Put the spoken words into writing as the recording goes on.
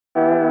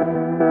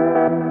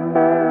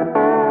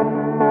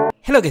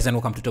Hello guys and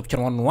welcome to Top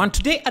Channel 101.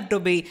 Today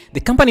Adobe, the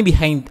company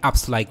behind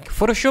apps like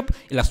Photoshop,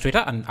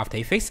 Illustrator and After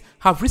Effects,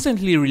 have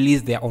recently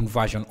released their own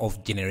version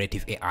of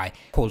generative AI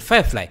called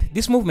Firefly.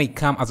 This move may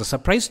come as a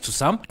surprise to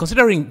some,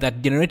 considering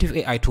that generative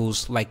AI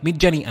tools like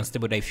Midjourney and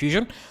Stable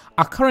Diffusion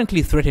are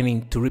currently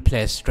threatening to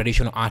replace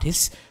traditional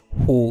artists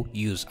who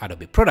use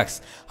Adobe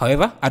products.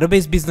 However,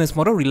 Adobe's business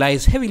model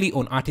relies heavily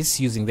on artists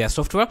using their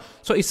software,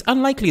 so it's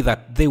unlikely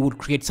that they would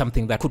create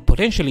something that could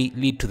potentially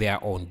lead to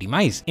their own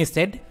demise.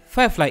 Instead,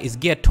 Firefly is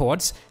geared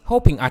towards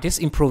helping artists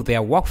improve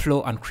their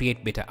workflow and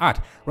create better art,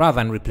 rather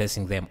than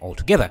replacing them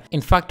altogether. In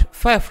fact,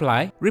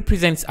 Firefly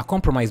represents a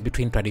compromise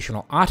between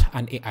traditional art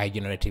and AI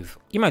generative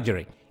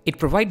imagery. It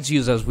provides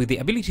users with the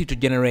ability to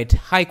generate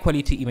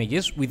high-quality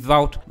images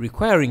without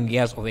requiring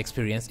years of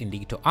experience in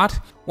digital art,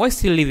 while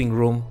still leaving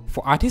room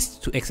for artists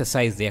to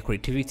exercise their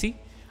creativity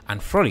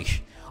and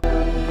flourish.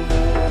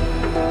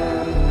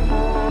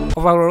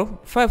 Overall,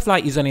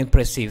 Firefly is an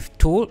impressive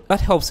tool that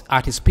helps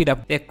artists speed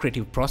up their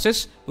creative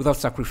process without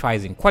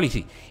sacrificing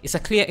quality. It's a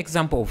clear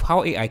example of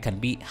how AI can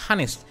be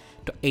harnessed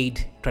to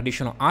aid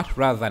traditional art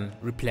rather than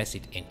replace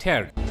it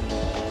entirely.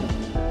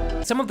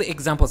 Some of the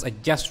examples are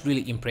just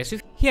really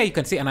impressive. Here you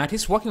can see an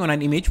artist working on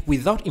an image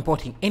without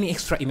importing any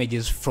extra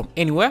images from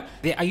anywhere.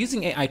 They are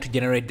using AI to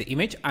generate the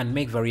image and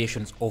make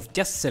variations of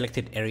just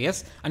selected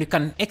areas, and you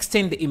can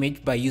extend the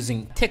image by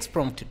using text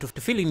prompt to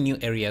fill in new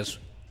areas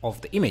of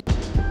the image.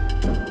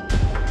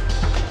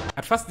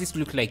 At first this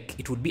looked like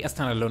it would be a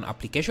standalone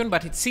application,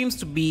 but it seems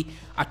to be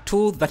a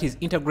tool that is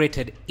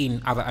integrated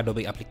in other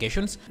Adobe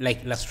applications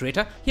like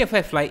Illustrator. Here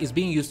Firefly is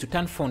being used to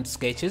turn font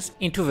sketches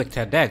into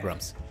vector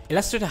diagrams.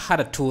 Illustrator had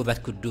a tool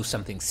that could do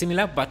something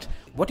similar, but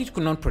what it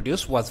could not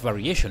produce was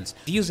variations.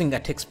 Using a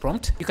text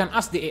prompt, you can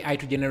ask the AI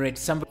to generate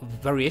some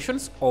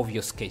variations of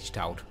your sketched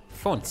out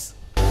fonts.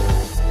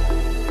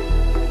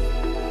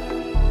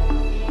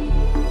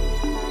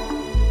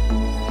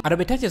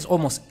 Adobe touches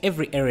almost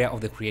every area of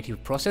the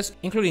creative process,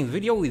 including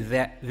video with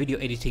their video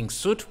editing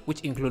suite,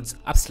 which includes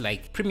apps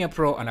like Premiere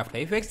Pro and After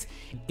Effects.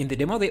 In the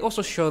demo, they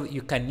also show that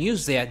you can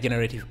use their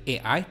generative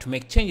AI to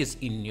make changes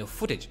in your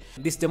footage.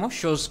 This demo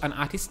shows an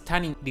artist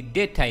turning the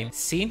daytime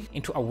scene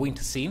into a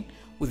winter scene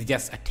with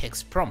just a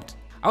text prompt.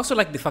 I also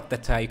like the fact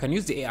that you can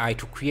use the AI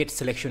to create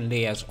selection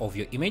layers of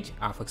your image.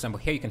 For example,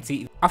 here you can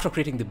see after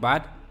creating the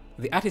bird,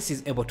 the artist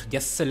is able to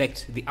just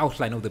select the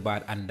outline of the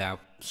bird and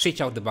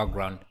switch out the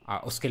background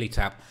or scale it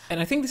up.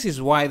 And I think this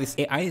is why this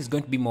AI is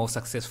going to be more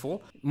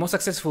successful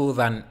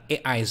than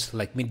AIs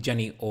like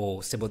Midjourney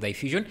or Stable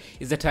Diffusion,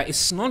 is that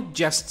it's not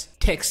just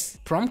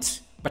text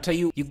prompts, but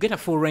you get a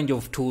full range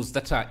of tools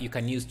that you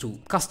can use to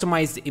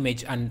customize the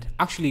image and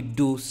actually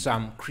do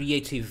some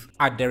creative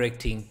art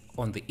directing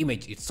on the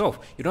image itself.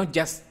 You're not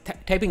just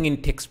typing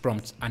in text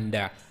prompts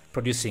and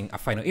producing a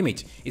final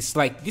image. It's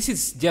like this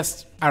is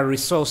just a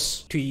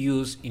resource to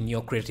use in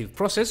your creative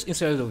process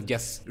instead of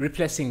just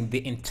replacing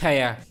the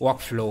entire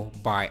workflow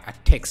by a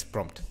text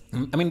prompt.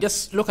 I mean,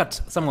 just look at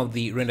some of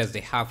the renders they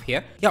have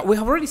here. Yeah, we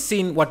have already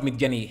seen what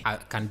Midjourney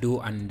can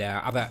do and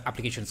other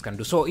applications can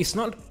do. So it's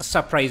not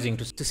surprising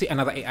to see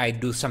another AI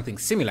do something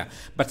similar.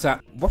 But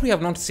what we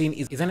have not seen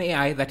is an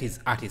AI that is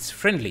artist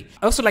friendly.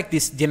 I also like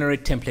this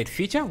generate template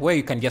feature where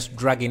you can just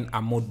drag in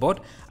a mood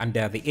board and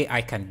the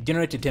AI can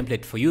generate a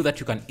template for you that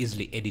you can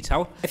easily edit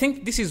out. I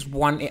think this is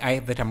one AI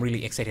that I'm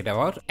really excited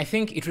about. I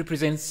think it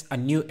represents a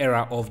new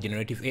era of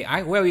generative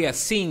AI where we are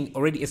seeing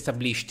already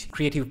established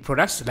creative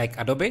products like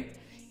Adobe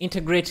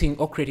integrating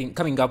or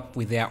coming up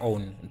with their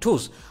own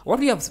tools. What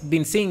we have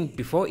been seeing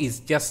before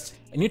is just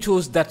new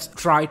tools that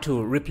try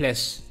to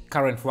replace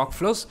current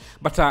workflows,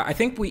 but I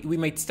think we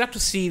might start to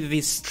see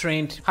this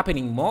trend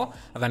happening more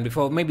than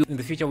before. Maybe in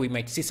the future we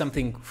might see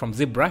something from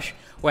ZBrush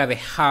where they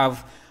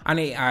have an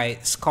AI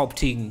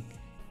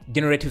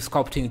generative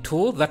sculpting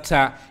tool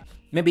that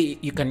maybe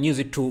you can use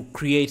it to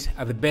create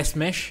the best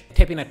mesh,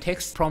 type in a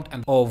text prompt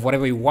of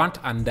whatever you want,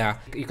 and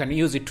you can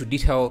use it to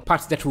detail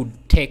parts that would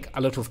take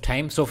a lot of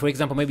time. So for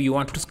example, maybe you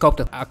want to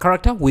sculpt a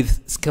character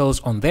with scales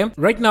on them.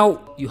 Right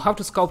now, you have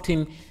to sculpt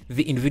in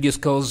the individual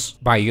scales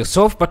by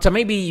yourself, but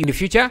maybe in the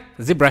future,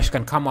 ZBrush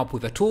can come up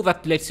with a tool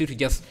that lets you to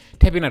just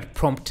type in a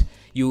prompt.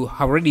 You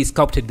have already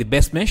sculpted the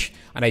best mesh,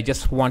 and I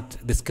just want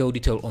the scale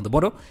detail on the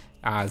model.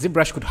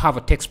 ZBrush could have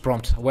a text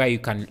prompt where you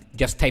can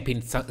just type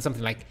in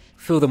something like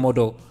fill the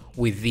model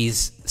with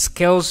these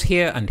scales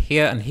here and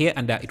here and here,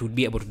 and it would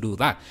be able to do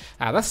that.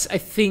 That's, I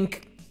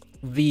think,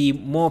 the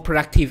more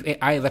productive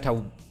AI that I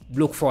would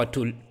look forward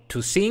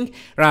to seeing,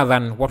 rather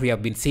than what we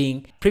have been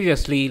seeing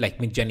previously like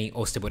Midjourney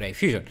or Stable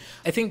Diffusion.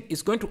 I think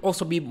it's going to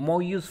also be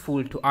more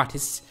useful to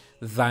artists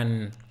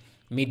than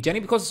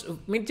Midjourney, because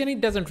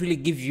Midjourney doesn't really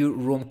give you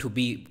room to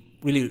be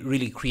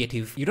really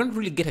creative. You don't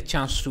really get a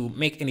chance to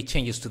make any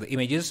changes to the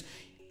images.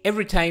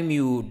 Every time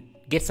you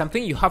get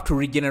something, you have to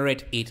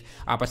regenerate it.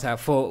 But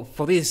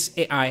for this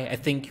AI, I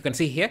think you can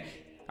see here,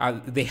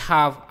 they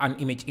have an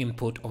image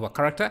input of a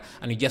character,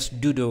 and you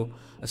just doodle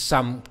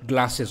some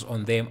glasses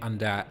on them, and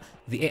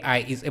the AI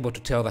is able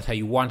to tell that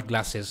you want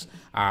glasses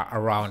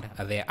around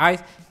their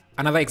eyes.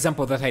 Another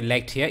example that I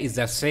liked here is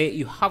that, say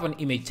you have an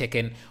image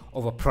taken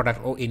of a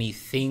product or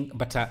anything,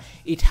 but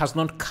it has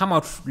not come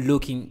out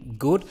looking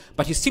good,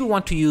 but you still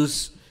want to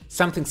use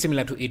something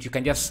similar to it. You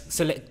can just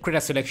create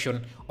a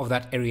selection of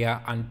that area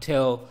and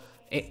tell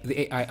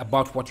the AI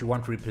about what you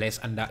want to replace,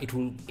 and it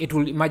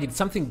will imagine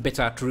something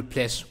better to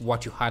replace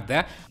what you had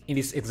there. In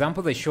this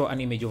example, they show an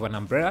image of an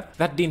umbrella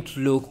that didn't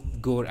look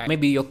good.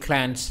 Maybe your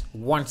client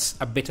wants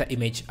a better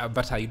image,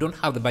 but you don't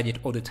have the budget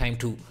or the time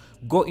to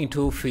go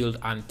into field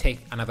and take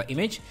another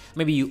image.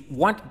 Maybe you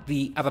want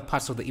the other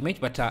parts of the image,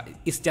 but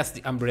it's just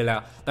the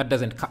umbrella that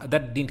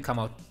didn't come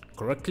out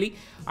correctly.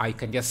 You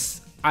can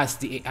just ask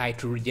the AI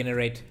to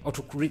regenerate or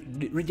to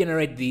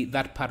regenerate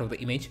that part of the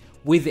image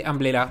with the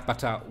umbrella,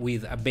 but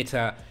with a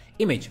better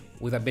image,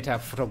 with a better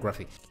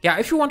photography. Yeah,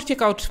 if you want to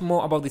check out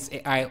more about this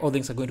AI, all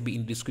links are going to be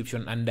in the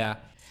description. And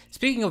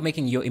speaking of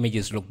making your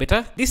images look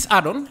better, this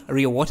add-on,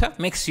 Real Water,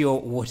 makes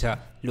your water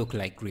look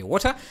like real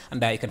water.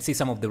 And you can see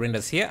some of the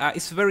renders here.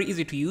 It's very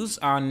easy to use,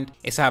 and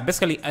it's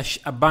basically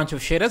a bunch of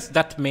shaders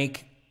that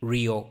make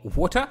real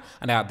water,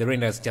 and the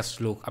renders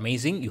just look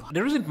amazing.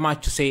 There isn't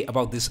much to say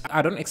about this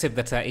add-on except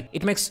that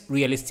it makes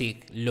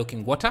realistic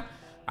looking water.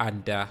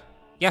 And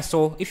yeah,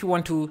 so if you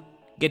want to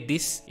get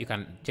this, you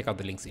can check out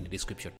the links in the description.